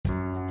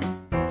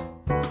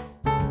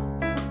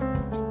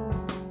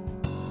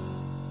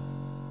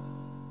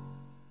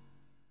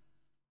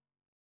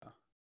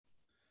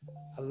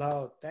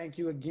Hello. Thank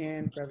you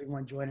again for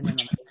everyone joining in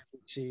on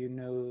the HBCU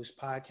News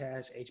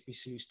podcast,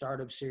 HBCU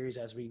Startup Series,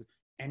 as we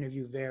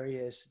interview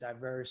various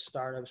diverse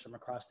startups from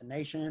across the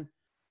nation.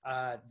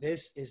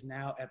 This is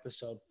now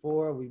episode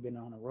 4. We've been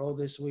on a roll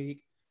this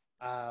week.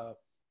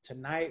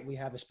 Tonight, we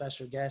have a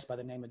special guest by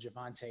the name of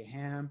Javonte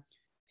Ham.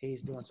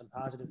 He's doing some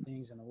positive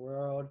things in the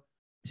world,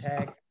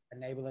 tech,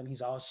 enabling.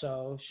 He's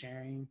also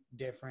sharing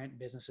different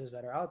businesses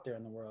that are out there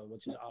in the world,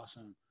 which is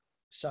awesome.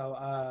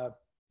 So,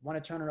 want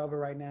to turn it over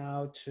right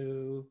now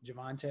to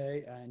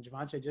Javonte. And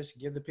Javonte, just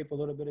give the people a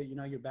little bit of,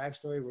 your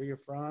backstory, where you're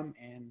from,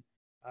 and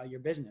your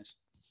business.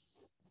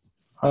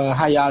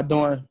 How y'all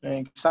doing?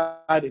 And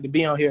excited to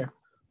be on here.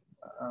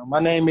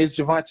 My name is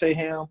Javonte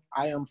Ham.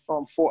 I am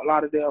from Fort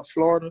Lauderdale,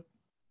 Florida.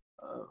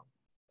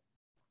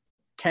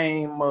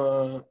 Came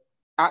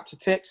out to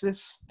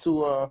Texas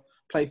to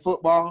play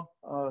football.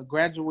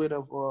 Graduate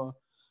of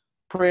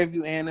Prairie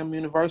View A&M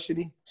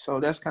University.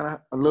 So that's kind of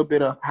a little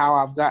bit of how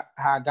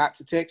I got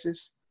to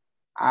Texas.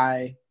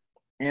 I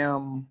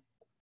am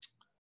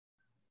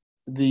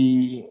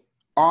the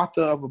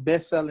author of a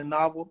best-selling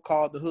novel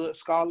called The Hood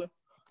Scholar,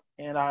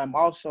 and I'm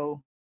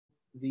also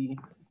the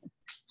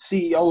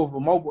CEO of a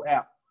mobile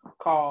app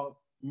called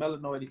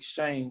Melanoid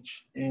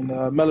Exchange. And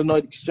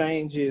Melanoid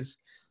Exchange is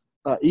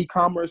an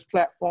e-commerce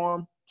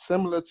platform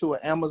similar to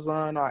an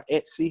Amazon or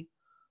Etsy.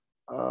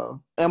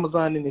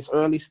 Amazon in its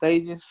early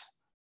stages,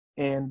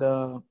 and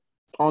on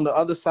the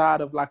other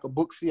side of like a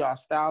Booksy or a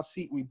Style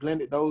Seat, we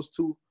blended those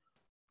two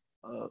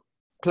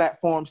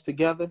platforms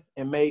together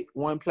and made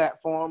one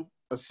platform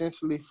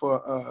essentially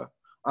for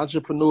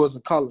entrepreneurs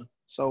of color.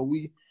 So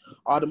we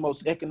are the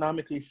most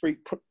economically free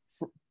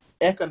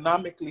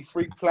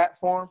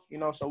platform,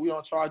 so we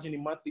don't charge any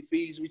monthly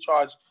fees. We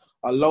charge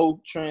a low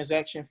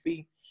transaction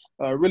fee,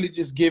 really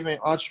just giving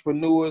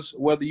entrepreneurs,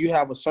 whether you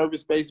have a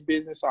service-based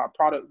business or a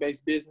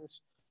product-based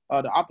business,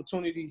 the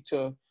opportunity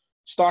to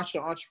start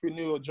your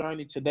entrepreneurial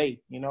journey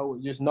today,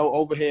 with just no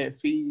overhead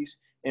fees,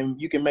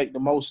 and you can make the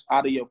most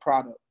out of your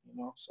product,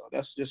 So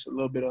that's just a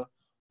little bit of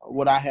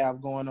what I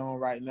have going on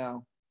right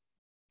now.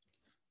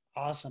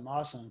 Awesome.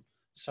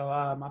 So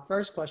my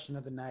first question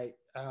of the night,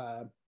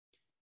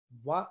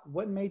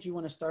 what made you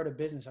want to start a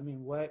business? I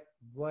mean,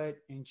 what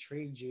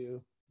intrigued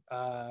you?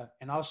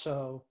 And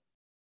also,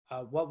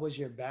 what was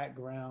your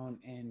background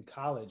in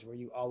college? Were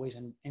you always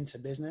into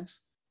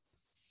business?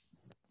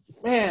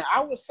 Man,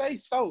 I would say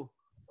so,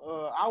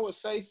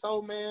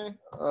 man.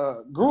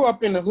 Grew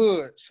up in the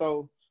hood,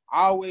 so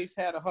I always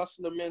had a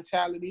hustler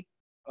mentality.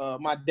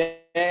 My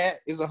dad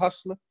is a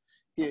hustler.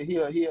 He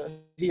a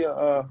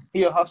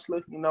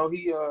hustler.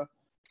 He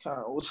kind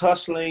of was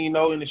hustling, in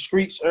the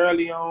streets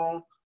early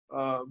on.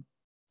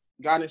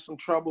 Got in some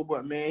trouble,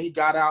 but man, he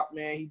got out.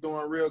 Man, he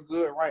doing real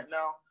good right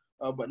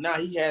now. But now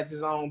he has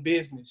his own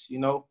business.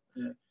 Yeah.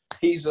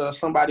 He's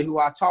somebody who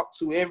I talk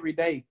to every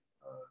day.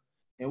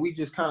 And we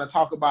just kind of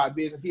talk about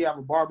business. He have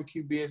a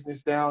barbecue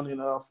business down in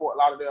Fort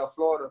Lauderdale,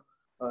 Florida.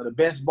 The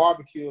best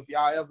barbecue, if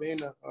y'all ever in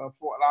the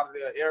Fort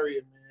Lauderdale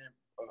area, man.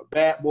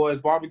 Bad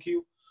Boys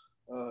Barbecue.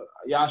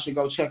 Y'all should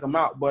go check them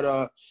out.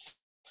 But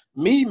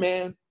me,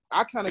 man,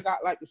 I kind of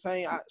got like the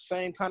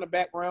same kind of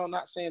background.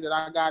 Not saying that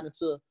I got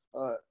into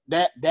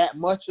that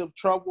much of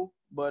trouble,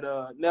 but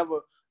never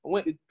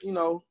went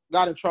to,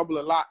 got in trouble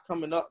a lot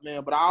coming up,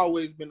 man. But I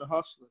always been a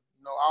hustler,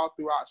 all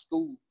throughout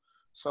school.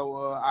 So,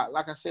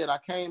 like I said, I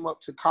came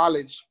up to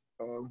college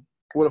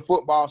with a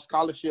football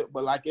scholarship,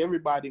 but like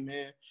everybody,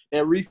 man,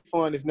 that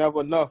refund is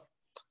never enough.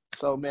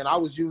 So, man, I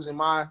was using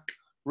my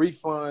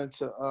refund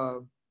to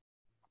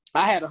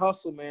I had a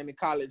hustle, man, in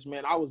college,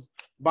 man. I was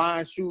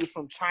buying shoes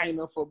from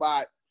China for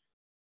about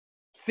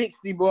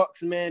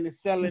 $60, man, and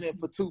selling it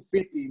for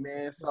 $250,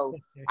 man. So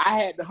I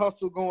had the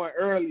hustle going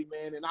early,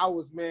 man, and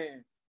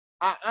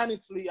I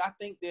honestly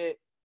think that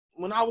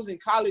when I was in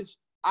college,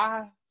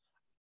 I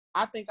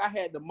think I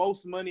had the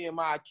most money in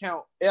my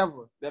account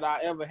that I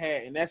ever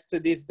had, and that's to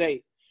this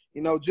day.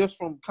 Just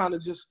from kind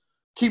of just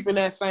keeping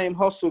that same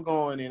hustle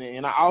going in it.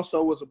 And I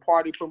also was a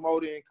party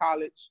promoter in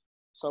college,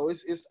 so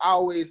I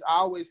always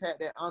had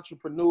that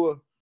entrepreneur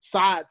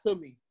side to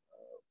me.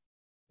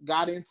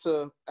 Got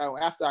into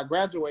after I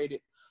graduated,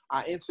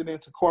 I entered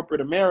into corporate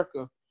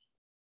America,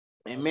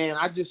 and man,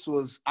 I just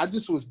was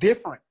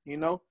different,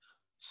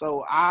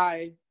 So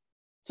I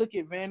took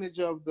advantage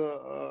of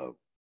the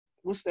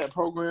what's that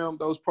program?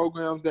 Those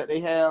programs that they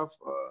have.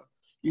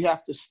 You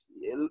have to,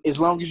 as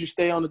long as you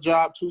stay on the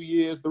job 2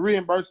 years, the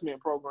reimbursement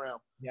program.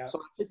 Yeah. So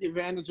I took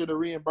advantage of the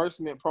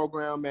reimbursement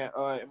program in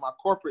my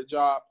corporate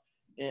job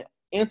and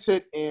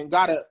entered and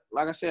got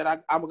I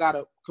got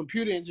a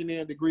computer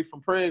engineering degree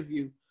from Prairie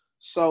View.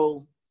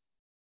 So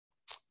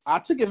I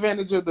took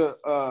advantage of the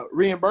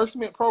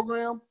reimbursement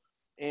program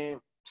and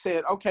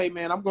said, okay,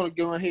 man, I'm going to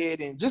go ahead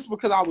and just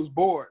because I was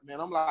bored, man,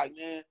 I'm like,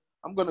 man,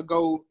 I'm going to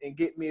go and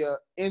get me a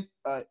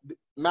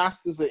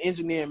master's of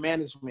engineering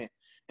management.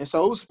 And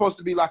so it was supposed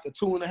to be like a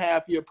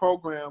 2.5-year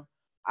program.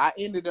 I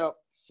ended up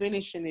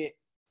finishing it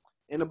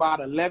in about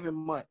 11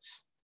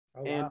 months.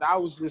 Oh, wow. And I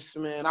was just,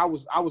 man, I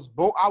was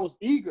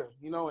eager,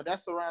 and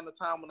that's around the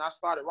time when I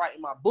started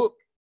writing my book.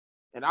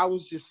 and I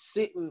was just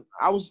sitting.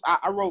 I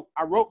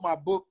wrote my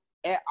book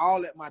at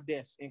my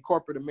desk in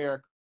corporate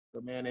America,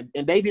 man,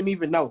 and they didn't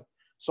even know.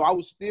 So I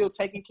was still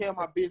taking care of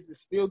my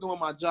business, still doing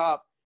my job,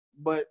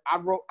 but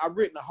I've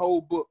written a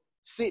whole book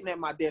sitting at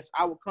my desk.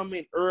 I would come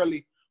in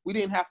early. We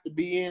didn't have to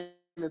be in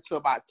until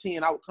about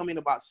 10. I would come in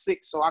about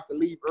 6 so I could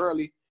leave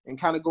early and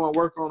kind of go and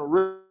work on the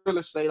real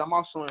estate. I'm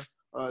also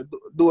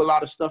do a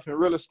lot of stuff in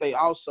real estate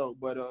also,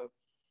 but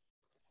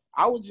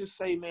I would just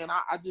say, man,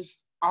 I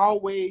just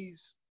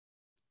always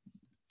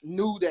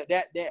knew that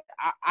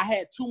I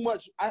had too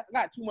much. I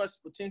got too much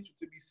potential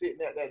to be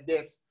sitting at that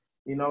desk.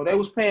 You know, they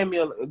was paying me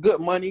a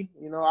good money.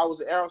 You know, I was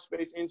an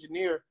aerospace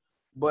engineer,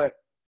 but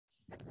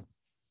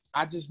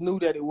I just knew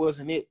that it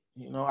wasn't it.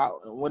 You know,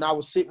 when I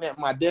was sitting at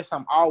my desk,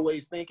 I'm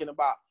always thinking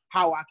about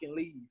how I can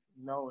leave.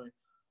 You know, and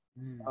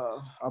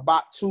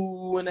about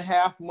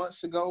 2.5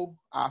 months ago,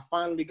 I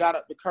finally got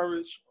up the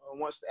courage.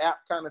 Once the app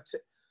kind of,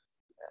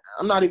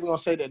 I'm not even gonna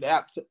say that the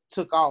app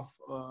took off.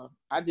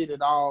 I did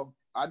it all.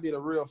 I did a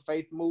real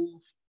faith move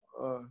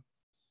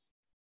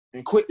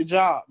and quit the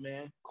job,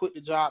 man. Quit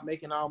the job,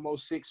 making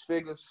almost 6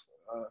 figures,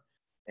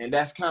 and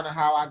that's kind of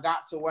how I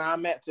got to where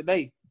I'm at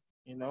today.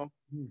 You know.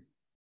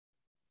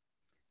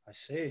 I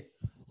see.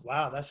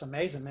 Wow, that's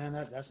amazing, man.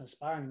 That's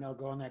inspiring. You know,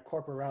 going that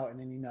corporate route and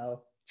then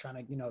trying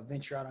to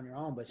venture out on your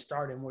own, but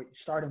starting where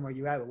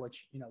you at with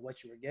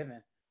what you were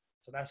given.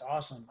 So that's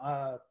awesome.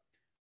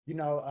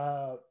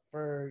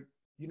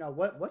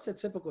 What's a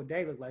typical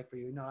day look like for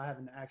you? You know, I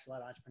haven't asked a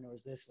lot of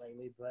entrepreneurs this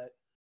lately, but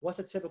what's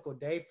a typical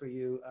day for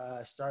you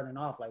starting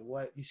off? Like,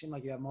 what you seem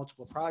like you have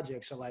multiple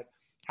projects, so like,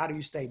 how do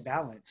you stay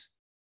balanced?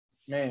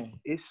 Man,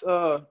 it's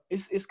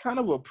kind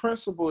of a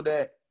principle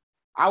that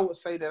I would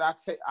say that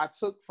I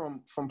took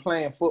from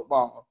playing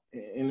football,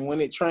 and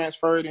when it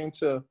transferred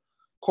into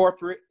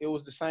corporate, it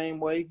was the same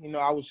way. You know,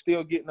 I was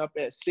still getting up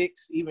at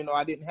 6, even though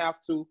I didn't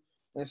have to.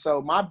 And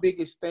so my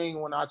biggest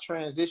thing when I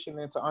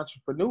transitioned into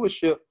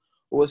entrepreneurship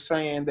was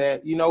saying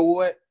that, you know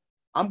what,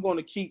 I'm going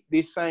to keep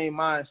this same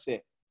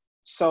mindset.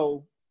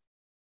 So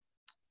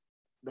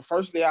the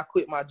first day I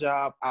quit my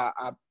job,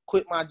 I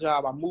quit my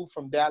job. I moved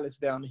from Dallas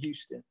down to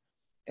Houston.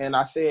 And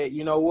I said,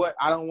 you know what?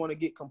 I don't want to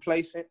get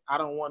complacent.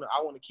 I want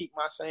to keep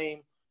my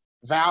same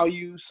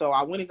values. So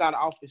I went and got an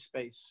office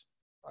space.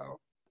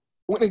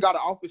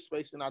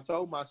 And I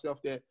told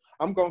myself that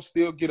I'm going to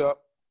still get up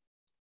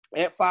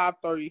at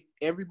 5:30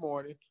 every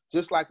morning,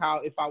 just like how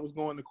if I was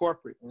going to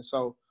corporate. And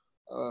so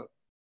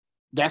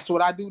that's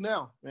what I do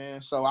now,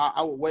 man. So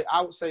I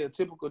would say a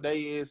typical day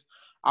is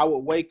I would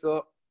wake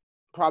up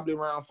probably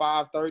around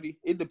 5:30.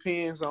 It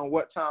depends on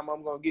what time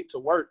I'm going to get to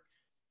work.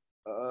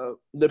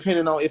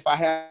 Depending on if I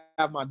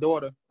have my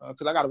daughter,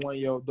 because I got a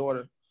 1-year-old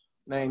daughter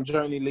named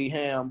Journey Lee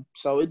Ham.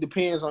 So it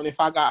depends on if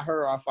I got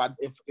her or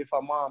if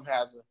her mom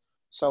has her.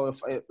 So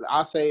if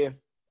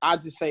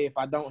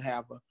I don't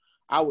have her,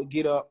 I would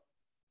get up,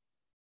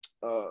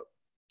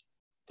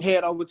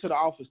 head over to the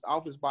office. The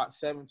office about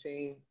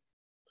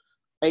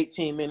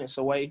 18 minutes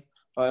away.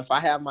 If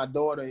I have my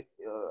daughter,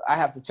 I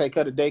have to take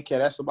her to daycare.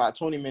 That's about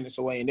 20 minutes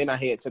away, and then I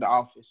head to the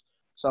office.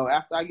 So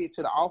after I get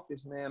to the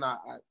office, man, I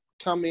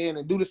come in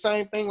and do the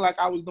same thing like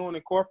I was doing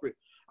in corporate.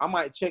 I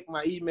might check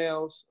my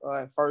emails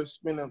at first,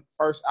 spend the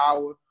first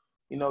hour,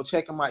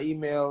 checking my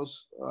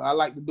emails. I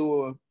like to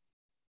do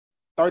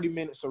 30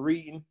 minutes of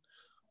reading,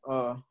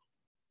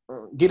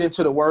 get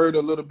into the word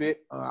a little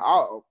bit.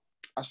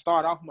 I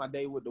start off my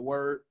day with the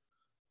word,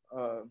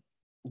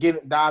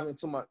 dive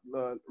into my,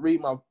 read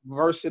my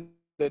verse of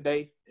the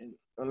day,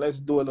 and let's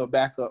do a little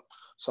backup.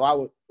 So I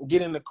would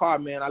get in the car,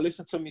 man. I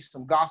listen to me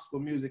some gospel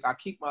music. I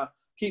keep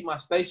my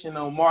station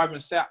on Marvin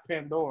Sapp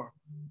Pandora.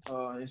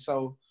 And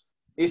so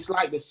it's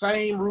like the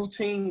same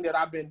routine that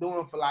I've been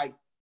doing for like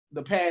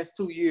the past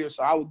 2 years.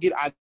 So I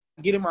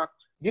get in my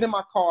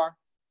car,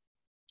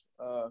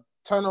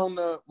 turn on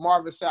the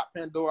Marvin Sapp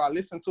Pandora, I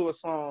listen to a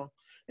song,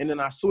 and then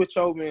I switch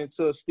over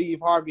into Steve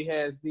Harvey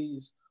has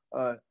these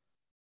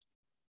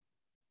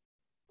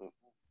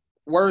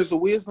words of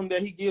wisdom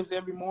that he gives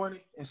every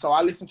morning. And so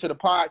I listen to the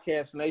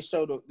podcast, and they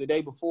show the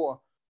day before.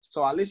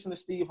 So I listen to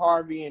Steve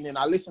Harvey, and then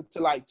I listen to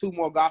like 2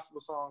 more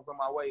gospel songs on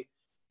my way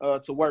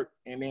to work.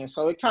 And then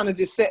so it kind of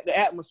just set the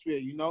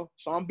atmosphere,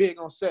 So I'm big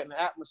on setting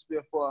the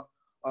atmosphere for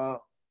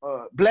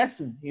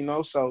blessing,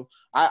 So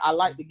I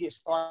like to get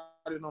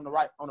started on the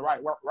right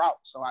route.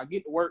 So I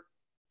get to work,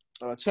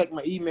 check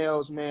my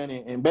emails, man,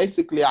 and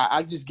basically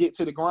I just get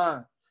to the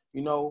grind.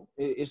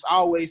 It's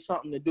always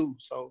something to do.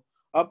 So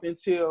up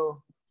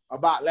until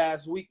about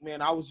last week,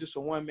 man, I was just a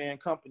one-man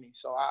company.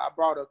 So I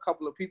brought a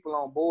couple of people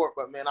on board,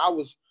 but man, I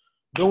was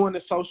doing the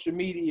social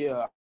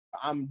media.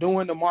 I'm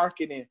doing the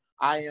marketing.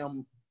 I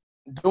am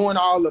doing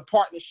all the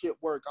partnership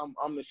work.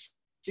 I'm the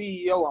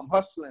CEO. I'm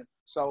hustling.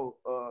 So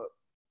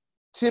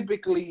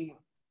typically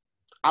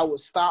I would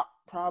stop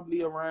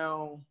probably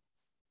around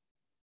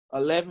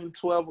 11,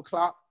 12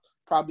 o'clock,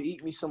 probably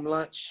eat me some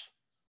lunch,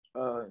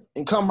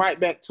 and come right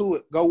back to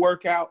it. Go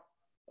work out.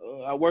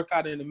 I work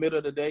out in the middle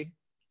of the day.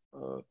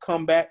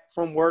 Come back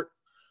from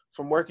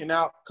working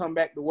out, come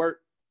back to work,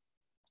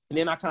 and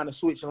then I kind of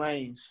switch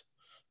lanes.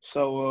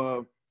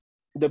 So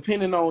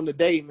depending on the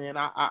day, man,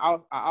 I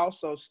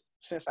also,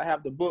 since I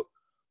have the book,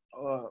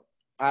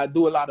 I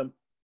do a lot of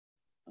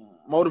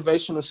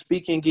motivational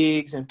speaking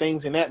gigs and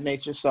things in that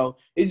nature. So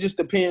it just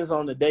depends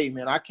on the day,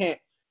 man. I can't,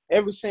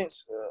 ever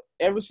since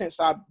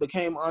I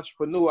became an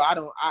entrepreneur,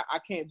 I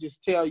can't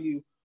just tell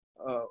you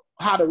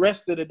how the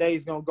rest of the day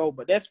is gonna go.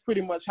 But that's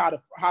pretty much how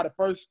the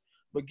first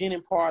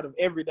beginning part of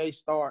every day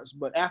starts.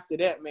 But after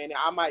that, man,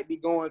 I might be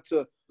going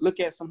to look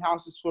at some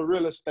houses for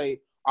real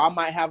estate. I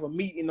might have a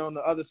meeting on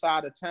the other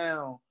side of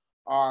town,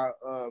 or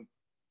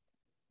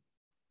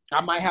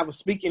I might have a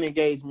speaking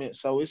engagement.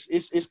 So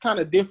it's kind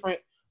of different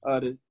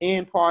the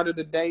end part of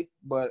the day,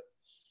 but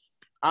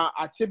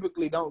I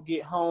typically don't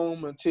get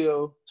home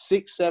until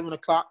 6, 7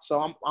 o'clock. So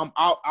I'm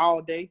out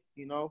all day,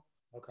 you know.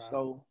 Okay.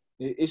 So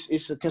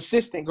it's a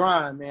consistent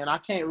grind, man. I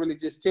can't really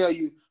just tell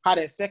you how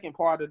that second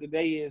part of the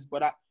day is,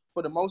 but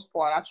for the most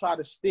part, I try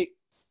to stick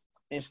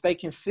and stay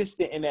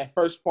consistent in that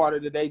first part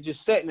of the day,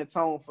 just setting the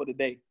tone for the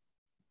day.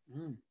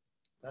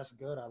 That's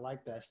good. I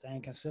like that.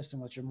 Staying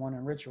consistent with your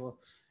morning ritual.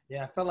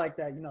 Yeah, I feel like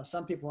that, you know,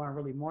 some people aren't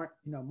really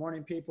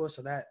morning people.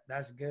 So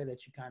that's good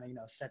that you kind of, you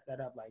know, set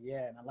that up like,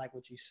 yeah. And I like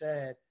what you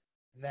said,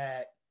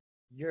 that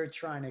you're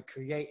trying to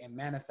create and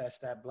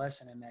manifest that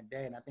blessing in that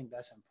day. And I think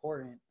that's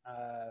important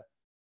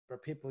for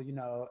people, you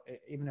know,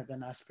 even if they're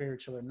not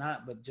spiritual or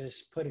not, but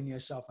just putting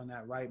yourself in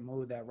that right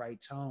mood, that right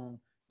tone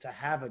to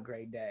have a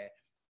great day.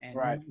 And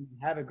Right. you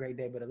have a great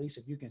day, but at least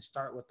if you can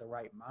start with the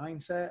right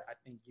mindset, I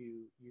think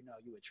you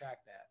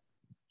attract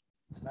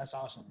that. So that's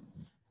awesome.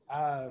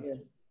 Yeah.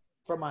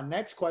 For my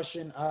next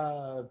question,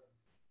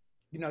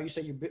 you know, you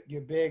say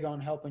you're big on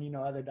helping, you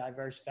know, other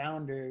diverse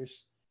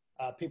founders,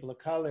 people of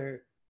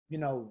color. You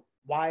know,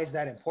 why is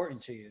that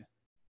important to you?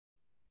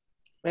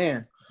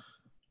 Man,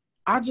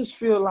 I just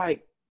feel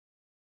like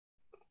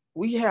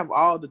we have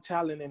all the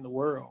talent in the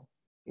world,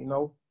 you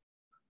know.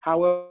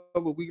 However,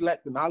 we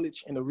lack the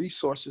knowledge and the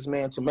resources,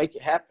 man, to make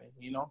it happen,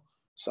 you know.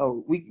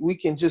 So we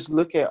can just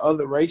look at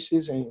other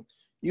races, and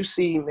you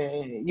see,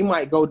 man, you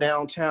might go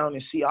downtown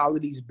and see all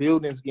of these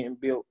buildings getting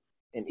built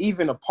and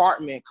even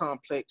apartment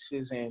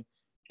complexes, and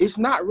it's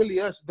not really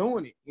us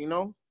doing it, you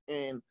know.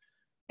 And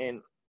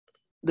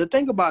the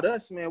thing about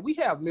us, man, we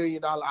have $1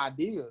 million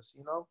ideas,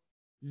 you know.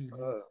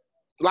 Mm-hmm.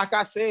 Like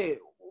I said,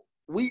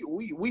 we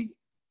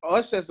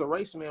us as a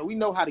race, man, we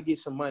know how to get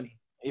some money.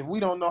 If we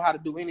don't know how to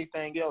do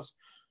anything else,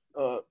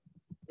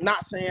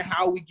 not saying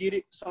how we get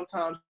it,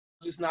 sometimes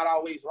it's not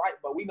always right,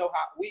 but we know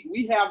how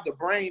we have the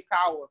brain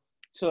power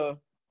to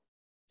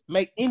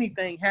make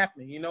anything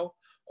happen, you know.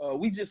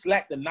 We just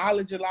lack the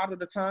knowledge a lot of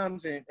the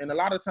times, and a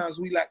lot of times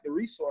we lack the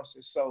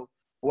resources. So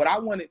what I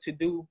wanted to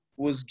do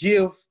was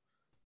give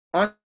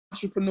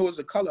entrepreneurs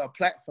of color a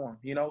platform,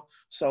 you know.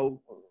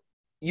 So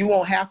you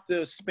won't have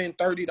to spend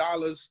 $30,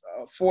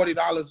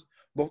 $40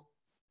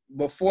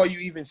 before you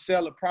even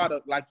sell a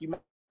product like you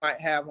might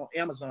have on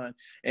Amazon,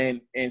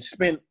 and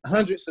spend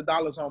hundreds of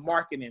dollars on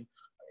marketing.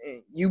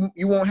 You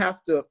won't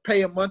have to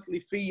pay a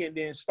monthly fee and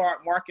then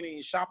start marketing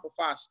your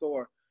Shopify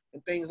store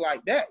and things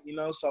like that, you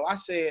know. So I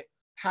said,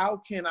 how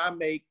can I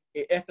make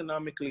it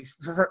economically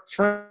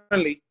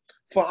friendly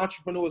for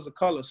entrepreneurs of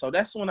color? So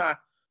that's when I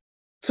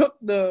took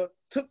the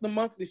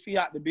monthly fee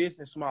out the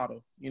business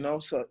model, you know.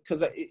 So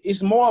because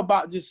it's more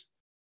about just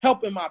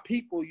helping my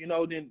people, you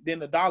know, than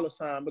the dollar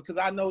sign, because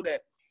I know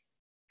that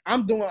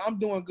I'm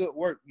doing good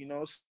work, you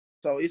know.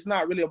 So it's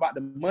not really about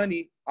the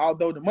money,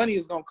 although the money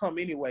is gonna come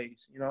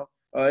anyways, you know.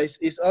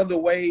 It's other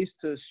ways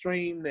to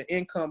stream the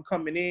income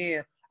coming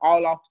in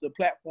all off the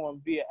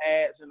platform via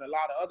ads and a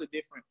lot of other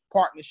different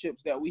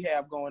partnerships that we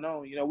have going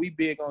on. You know, we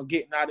big on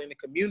getting out in the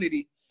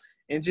community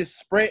and just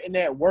spreading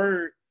that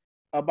word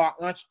about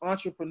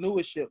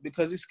entrepreneurship,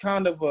 because it's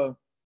kind of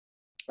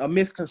a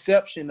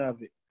misconception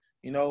of it.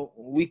 You know,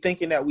 we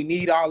thinking that we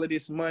need all of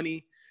this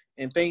money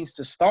and things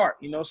to start,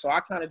 you know. So I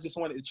kind of just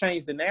wanted to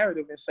change the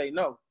narrative and say,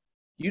 no,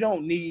 you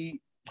don't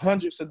need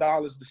hundreds of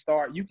dollars to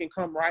start. You can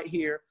come right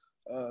here.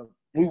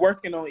 We're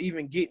working on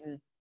even getting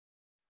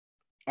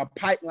a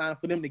pipeline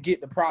for them to get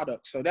the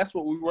product. So that's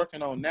what we're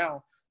working on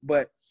now.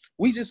 But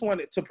we just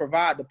wanted to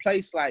provide the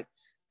place. Like,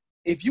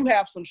 if you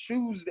have some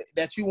shoes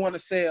that you want to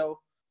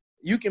sell,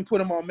 you can put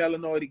them on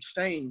Melanoid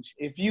Exchange.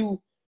 If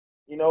you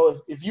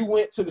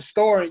went to the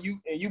store and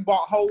you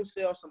bought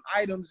wholesale some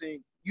items, and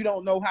you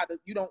don't know how to,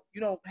 you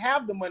don't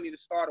have the money to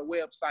start a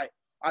website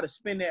or to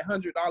spend that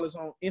 $100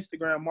 on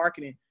Instagram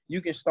marketing,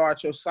 you can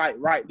start your site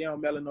right there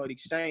on Melanoid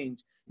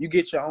Exchange. You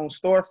get your own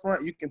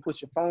storefront. You can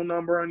put your phone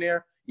number on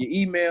there, your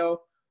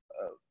email.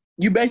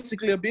 You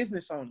basically a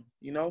business owner,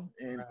 you know.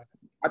 And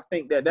I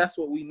think that that's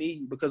what we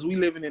need, because we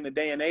living in a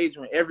day and age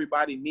when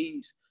everybody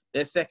needs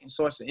that second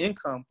source of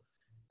income.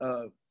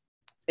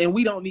 And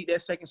we don't need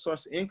that second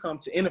source of income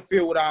to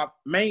interfere with our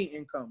main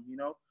income, you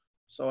know.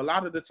 So a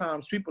lot of the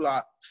times people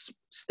are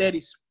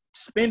steady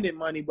spending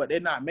money, but they're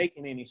not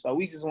making any. So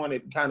we just want to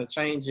kind of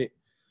change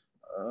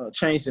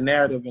the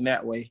narrative in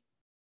that way.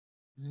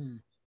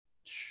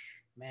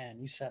 Man,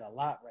 you said a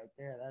lot right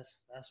there.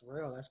 That's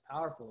real. That's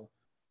powerful.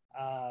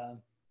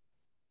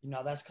 you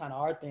know, that's kind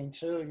of our thing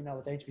too. You know,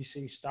 with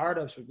HBCU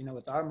startups, you know,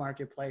 with our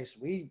marketplace,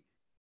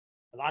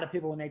 a lot of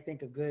people, when they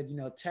think of good, you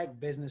know, tech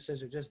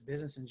businesses or just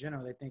business in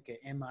general, they think of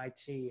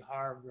MIT,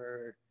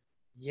 Harvard,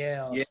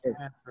 Yale, Yeah.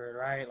 Stanford,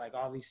 right? Like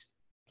all these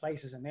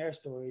places and their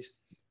stories.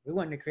 We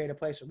wanted to create a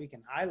place where we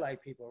can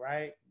highlight people,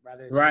 right?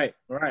 Whether it's Right.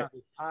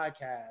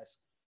 podcast,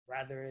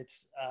 rather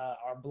it's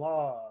our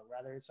blog,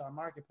 rather it's our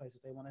marketplace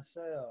if they want to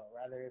sell,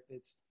 rather if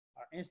it's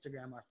our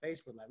Instagram, our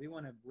Facebook. Like we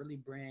want to really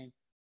bring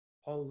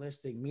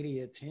holistic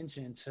media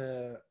attention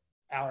to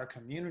our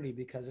community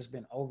because it's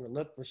been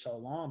overlooked for so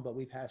long, but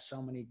we've had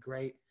so many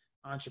great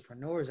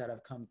entrepreneurs that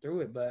have come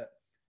through it, but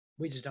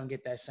we just don't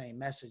get that same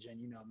message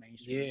in, you know,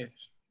 mainstream.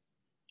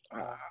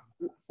 Yeah.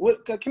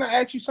 What can I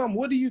ask you something?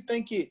 What do you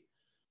think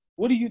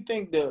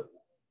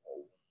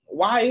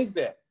why is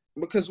that?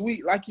 Because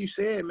we, like you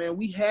said, man,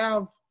 we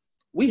have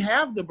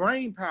the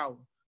brain power.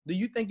 Do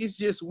you think it's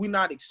just we're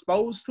not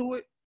exposed to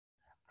it?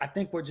 I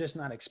think we're just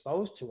not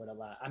exposed to it a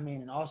lot. I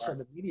mean, and also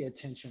the media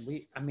attention.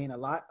 A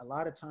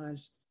lot of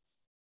times,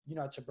 you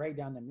know, to break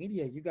down the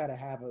media, you got to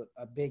have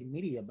a big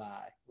media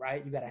buy,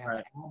 right? You got to have an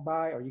ad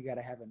buy, or you got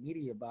to have a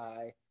media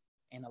buy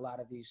in a lot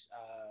of these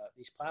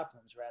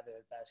platforms. Rather,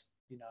 if that's,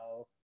 you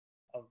know,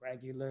 a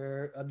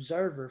regular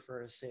observer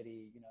for a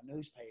city, you know,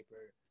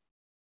 newspaper,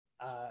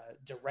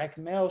 direct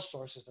mail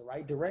sources, the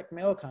right direct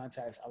mail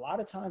contacts. A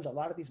lot of times, a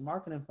lot of these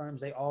marketing firms,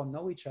 they all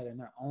know each other and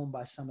they're owned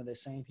by some of the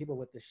same people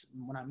with this.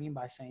 When I mean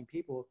by same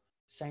people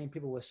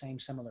with same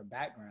similar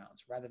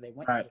backgrounds. Rather, they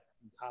went to the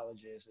same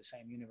colleges, the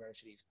same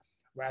universities.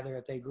 Rather,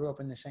 if they grew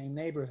up in the same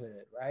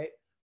neighborhood, right?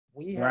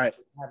 We have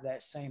to have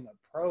that same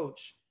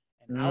approach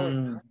in our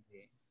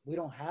community. We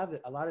don't have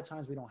it. A lot of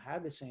times we don't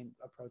have the same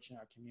approach in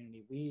our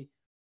community. We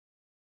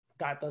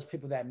got those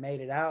people that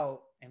made it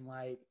out, and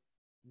like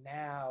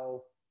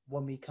now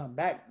when we come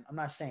back, I'm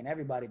not saying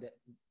everybody that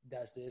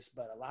does this,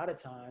 but a lot of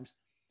times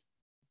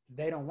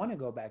they don't want to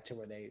go back to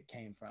where they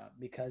came from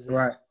because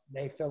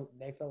they feel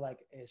like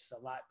it's a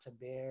lot to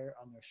bear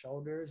on their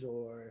shoulders,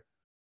 or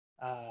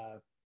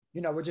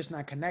you know, we're just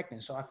not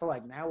connecting. So I feel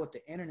like now with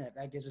the internet,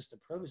 that gives us the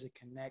privilege to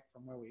connect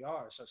from where we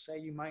are. So say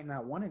you might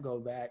not want to go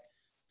back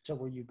to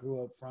where you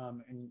grew up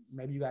from, and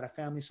maybe you got a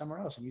family somewhere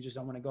else and you just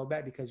don't want to go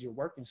back because you're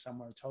working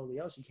somewhere totally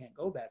else. You can't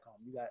go back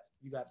home.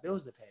 You got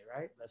bills to pay,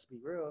 right? Let's be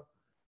real.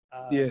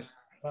 Yes.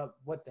 But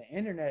what the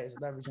internet is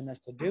leveraging us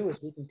to do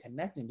is we can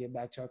connect and get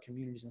back to our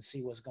communities and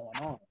see what's going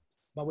on.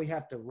 But we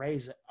have to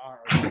raise our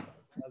awareness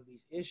of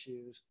these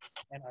issues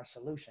and our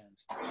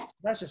solutions.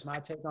 That's just my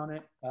take on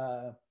it.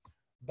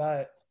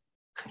 But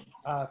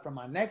for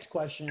my next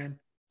question,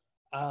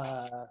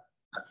 you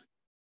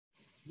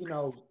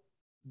know,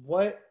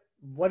 what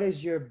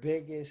is your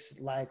biggest,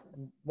 like,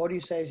 what do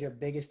you say is your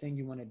biggest thing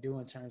you want to do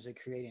in terms of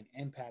creating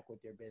impact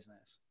with your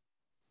business?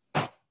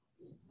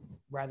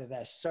 Rather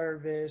that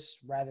service,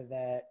 rather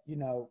that, you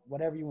know,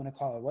 whatever you want to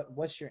call it.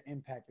 What's your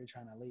impact you're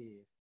trying to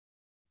leave?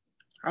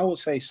 I would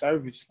say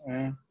service,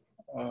 man.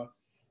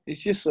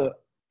 It's just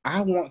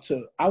I want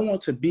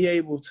to be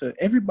able to,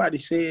 everybody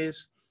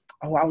says,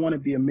 oh, I want to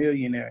be a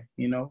millionaire,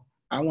 you know.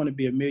 I want to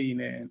be a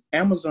millionaire. And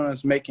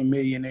Amazon's making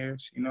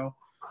millionaires, you know.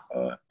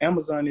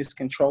 Amazon is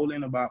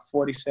controlling about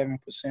 47%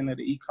 of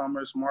the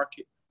e-commerce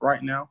market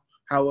right now.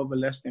 However,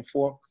 less than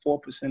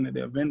 4% of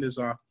their vendors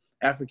are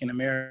African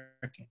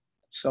American.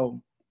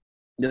 So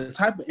the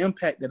type of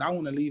impact that I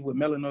want to leave with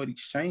Melanoid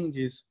Exchange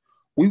is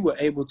we were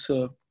able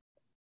to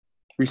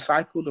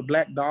recycle the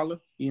black dollar,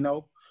 you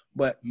know,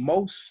 but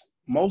most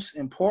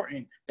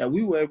important that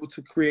we were able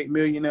to create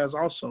millionaires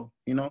also,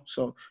 you know.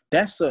 So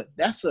that's a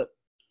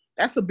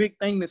big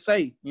thing to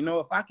say, you know.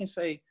 If I can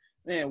say,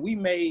 man, we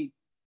made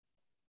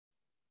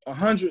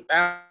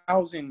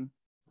 100,000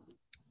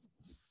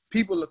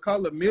 people of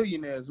color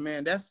millionaires,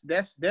 man, that's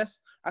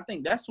I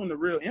think that's when the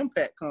real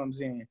impact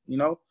comes in, you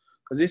know,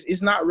 because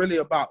it's not really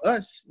about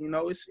us, you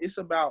know. It's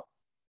about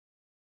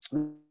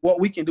what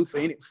we can do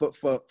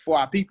for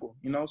our people,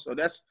 you know. So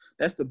that's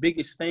the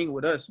biggest thing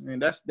with us,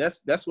 and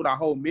that's what our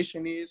whole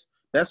mission is.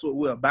 That's what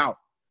we're about,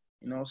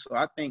 you know. So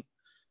I think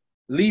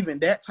leaving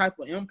that type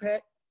of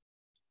impact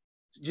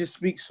just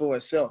speaks for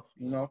itself,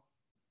 you know.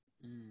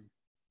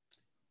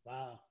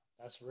 Wow,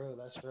 that's real.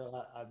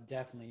 I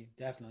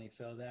definitely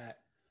feel that.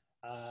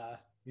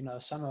 You know,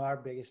 some of our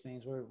biggest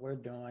things we're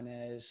doing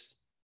is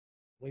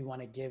we want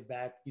to give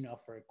back, you know,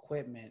 for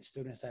equipment,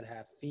 students that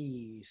have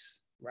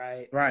fees,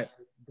 right?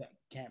 That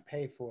can't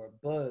pay for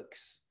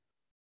books.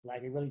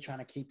 Like, we're really trying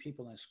to keep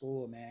people in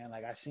school, man.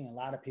 Like, I seen a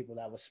lot of people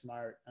that was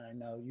smart. And I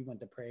know you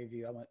went to Prairie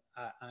View.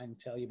 I didn't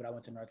tell you, but I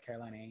went to North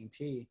Carolina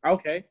A&T.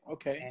 Okay.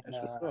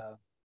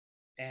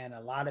 And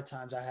a lot of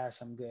times I had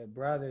some good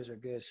brothers or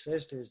good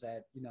sisters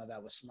that, you know,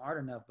 that was smart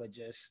enough, but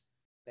just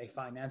they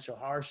financial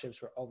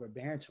hardships were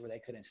overbearing to where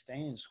they couldn't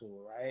stay in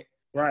school, right?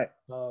 Right.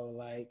 So,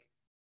 like,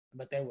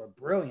 but they were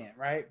brilliant,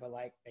 right? But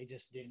like they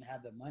just didn't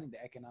have the money,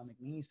 the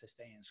economic means to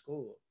stay in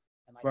school.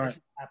 And like this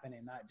is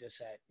happening not just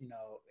at, you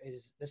know,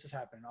 this is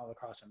happening all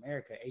across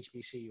America,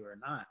 HBCU or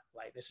not.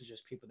 Like this is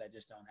just people that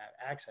just don't have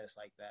access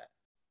like that.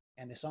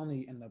 And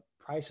the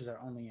prices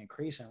are only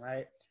increasing,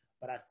 right?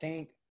 But I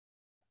think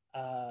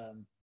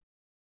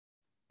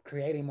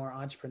creating more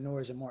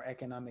entrepreneurs and more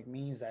economic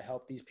means that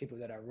help these people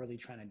that are really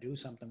trying to do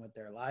something with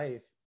their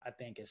life, I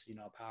think is,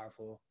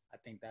 powerful. I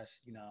think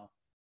that's,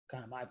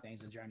 kind of my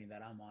things, the journey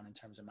that I'm on in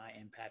terms of my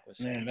impact with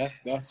Man,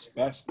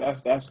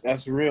 certain.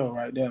 that's real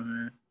right there,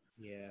 man.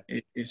 Yeah.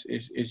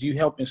 It's you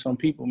helping some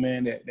people,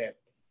 man,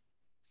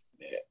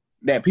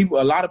 that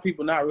people, a lot of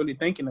people not really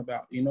thinking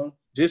about,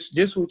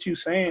 just what you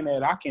saying,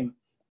 that I can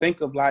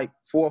think of like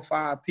 4 or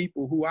 5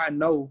 people who I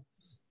know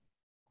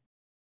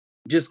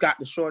just got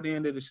the short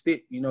end of the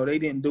stick. They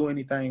didn't do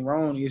anything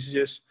wrong. It's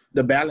just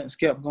the balance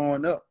kept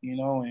going up,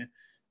 and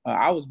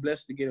I was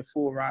blessed to get a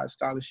full ride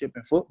scholarship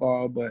in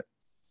football, but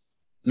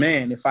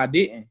man, if I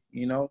didn't,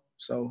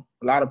 so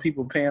a lot of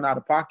people paying out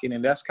of pocket,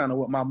 and that's kind of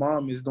what my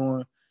mom is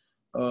doing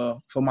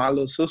for my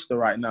little sister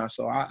right now.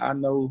 So I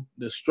know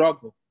the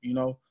struggle,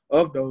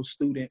 of those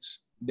students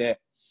that,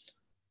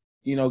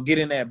 get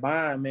in that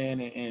bind, man,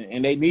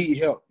 and they need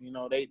help.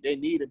 They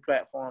need a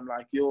platform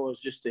like yours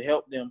just to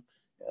help them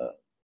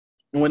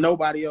when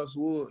nobody else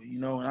would,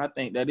 and I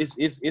think that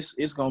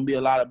it's going to be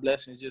a lot of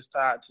blessings just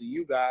tied to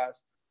you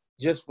guys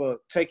just for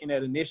taking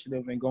that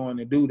initiative and going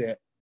to do that.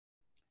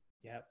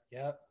 Yep.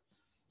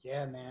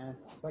 Yeah, man.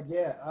 But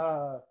yeah,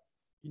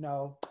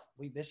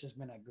 this has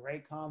been a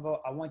great convo.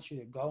 I want you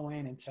to go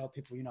in and tell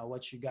people,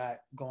 what you got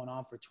going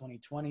on for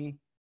 2020.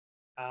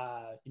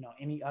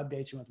 Any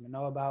updates you want them to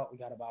know about. We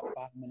got about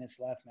 5 minutes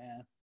left,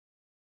 man.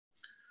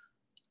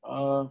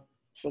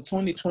 For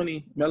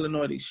 2020,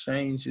 Melanoid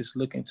Exchange is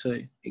looking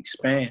to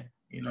expand,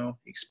 and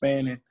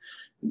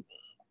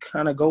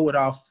kind of go with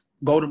our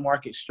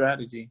go-to-market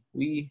strategy.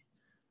 We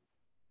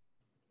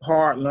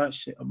hard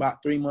launched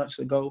about 3 months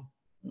ago.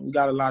 We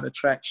got a lot of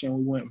traction.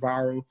 We went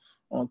viral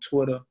on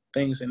Twitter,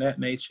 things in that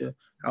nature.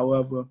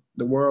 However,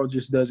 the world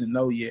just doesn't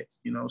know yet,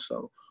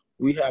 so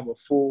we have a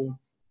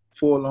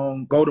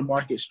full-on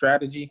go-to-market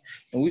strategy,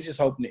 and we're just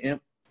hoping to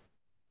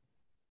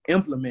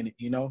implement it,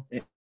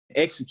 and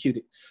execute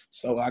it.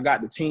 So I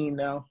got the team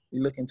now.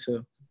 We're looking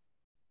to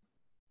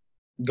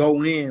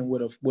go in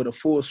with a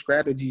full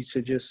strategy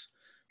to just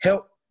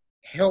help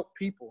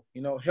people,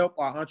 help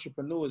our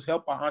entrepreneurs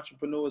of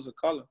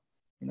color,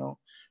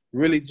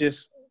 really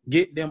just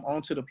get them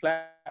onto the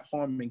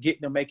platform and get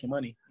them making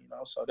money,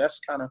 So that's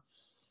kind of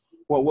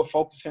what we're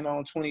focusing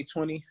on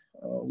 2020.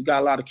 We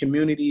got a lot of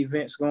community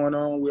events going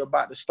on. We're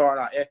about to start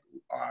our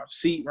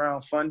seed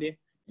round funding.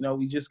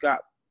 We just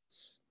got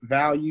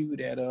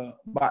valued at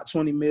about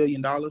 $20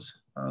 million.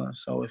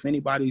 So if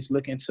anybody's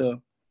looking to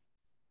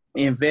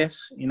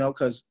invest,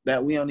 because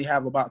that we only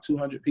have about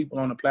 200 people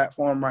on the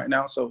platform right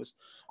now, so it's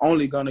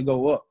only going to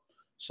go up.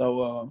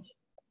 So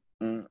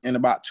in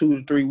about 2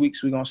 to 3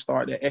 weeks, we're going to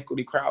start the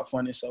equity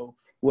crowdfunding. So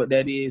what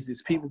that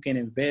is people can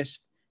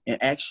invest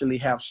and actually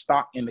have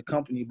stock in the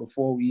company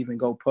before we even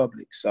go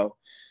public. So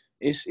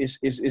it's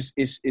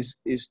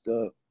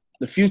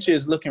the future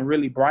is looking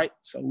really bright.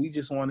 So we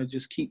just want to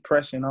just keep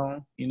pressing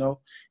on,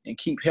 and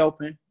keep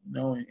helping,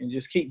 and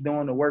just keep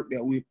doing the work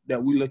that we're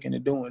looking to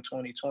do in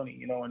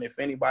 2020, and if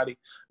anybody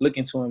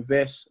looking to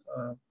invest,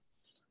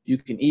 you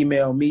can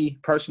email me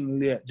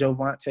personally at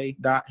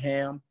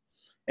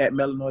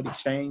jovante.ham@Melanoid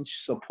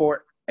Exchange,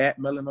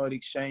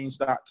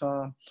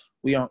 support@melanoidexchange.com.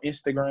 We on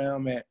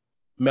Instagram at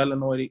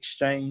Melanoid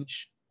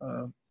Exchange.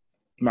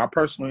 My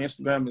personal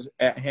Instagram is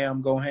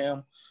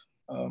 @HamGoHam.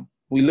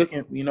 We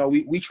looking,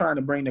 we trying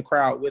to bring the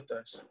crowd with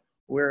us.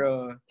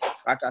 We're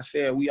like I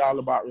said, we all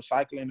about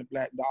recycling the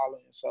black dollar,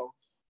 and so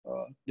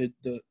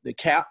the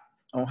cap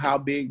on how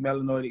big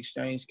Melanoid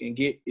Exchange can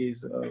get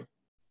is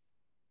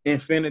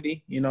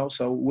infinity,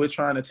 so we're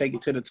trying to take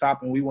it to the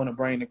top, and we want to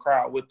bring the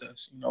crowd with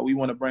us. We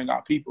want to bring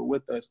our people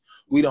with us.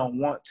 We don't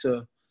want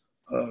to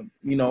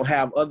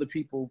have other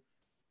people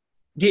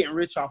getting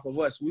rich off of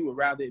us. We would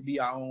rather it be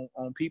our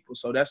own people.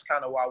 So that's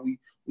kind of why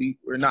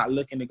we're not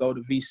looking to go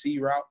the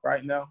VC route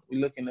right now. We're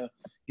looking to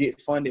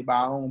get funded by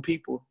our own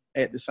people,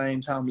 at the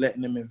same time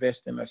letting them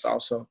invest in us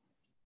also.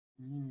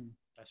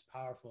 That's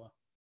powerful.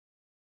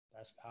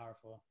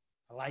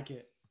 I like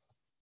it.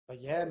 But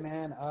yeah,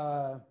 man,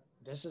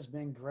 this has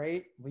been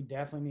great. We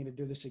definitely need to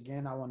do this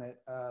again. I want to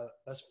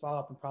let's follow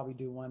up and probably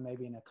do one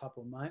maybe in a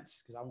couple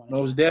months, because I want to.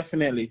 Most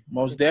definitely,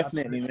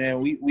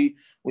 man.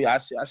 I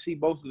see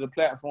both of the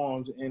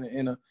platforms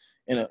in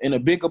a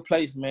bigger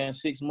place, man.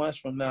 6 months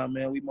from now,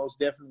 man, we most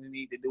definitely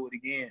need to do it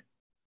again.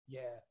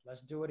 Yeah,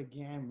 let's do it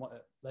again.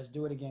 Let's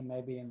do it again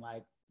maybe in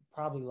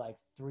probably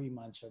 3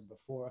 months or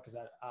before, because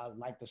I'd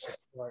like to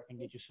support and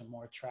get you some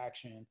more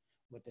traction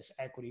with this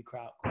equity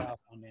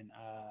crowdfunding.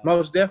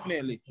 Most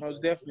definitely. Let's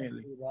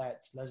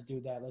do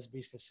that. Let's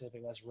be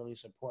specific. Let's really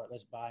support.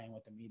 Let's buy in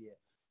with the media.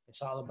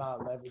 It's all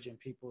about leveraging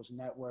people's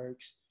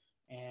networks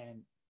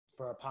and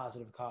for a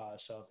positive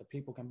cause. So if the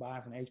people can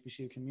buy from the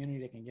HBCU community,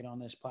 they can get on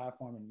this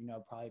platform and,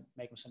 probably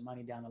make them some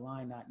money down the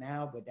line, not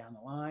now, but down the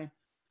line.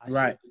 I see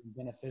it being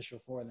beneficial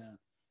for them.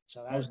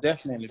 So most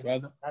definitely,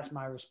 brother. That's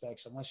my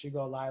respect. So once you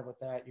go live with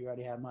that, you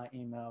already have my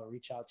email.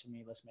 Reach out to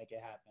me. Let's make it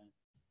happen.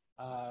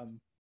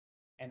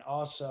 And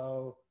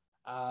also,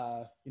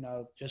 You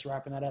know, just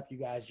wrapping that up, you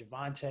guys,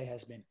 Javante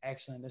has been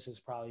excellent. This has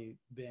probably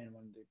been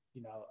one of the,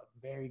 you know, a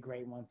very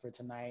great one for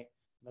tonight.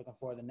 Looking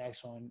forward to the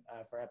next one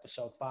for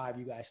episode 5.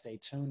 You guys stay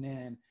tuned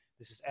in.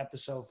 This is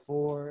episode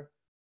 4.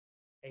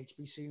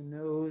 HBCU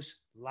News.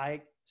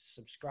 Like,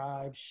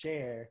 subscribe,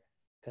 share.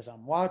 Because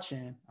I'm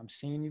watching, I'm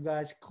seeing you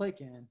guys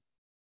clicking,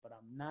 but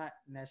I'm not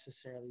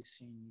necessarily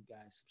seeing you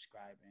guys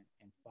subscribing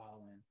and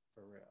following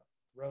for real.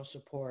 Real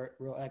support,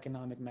 real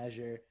economic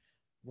measure.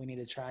 We need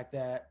to track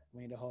that.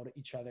 We need to hold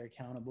each other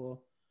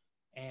accountable.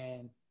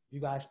 And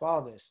you guys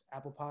follow this.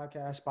 Apple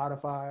Podcasts,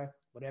 Spotify,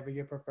 whatever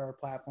your preferred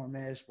platform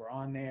is, we're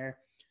on there.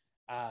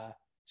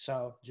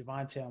 So,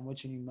 Javante, I'm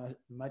wishing you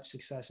much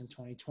success in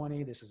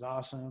 2020. This is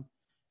awesome.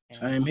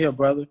 And same here,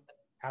 brother.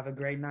 Have a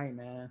great night,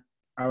 man.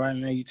 All right,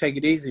 man. You take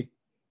it easy.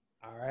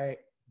 All right.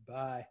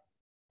 Bye.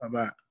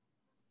 Bye-bye.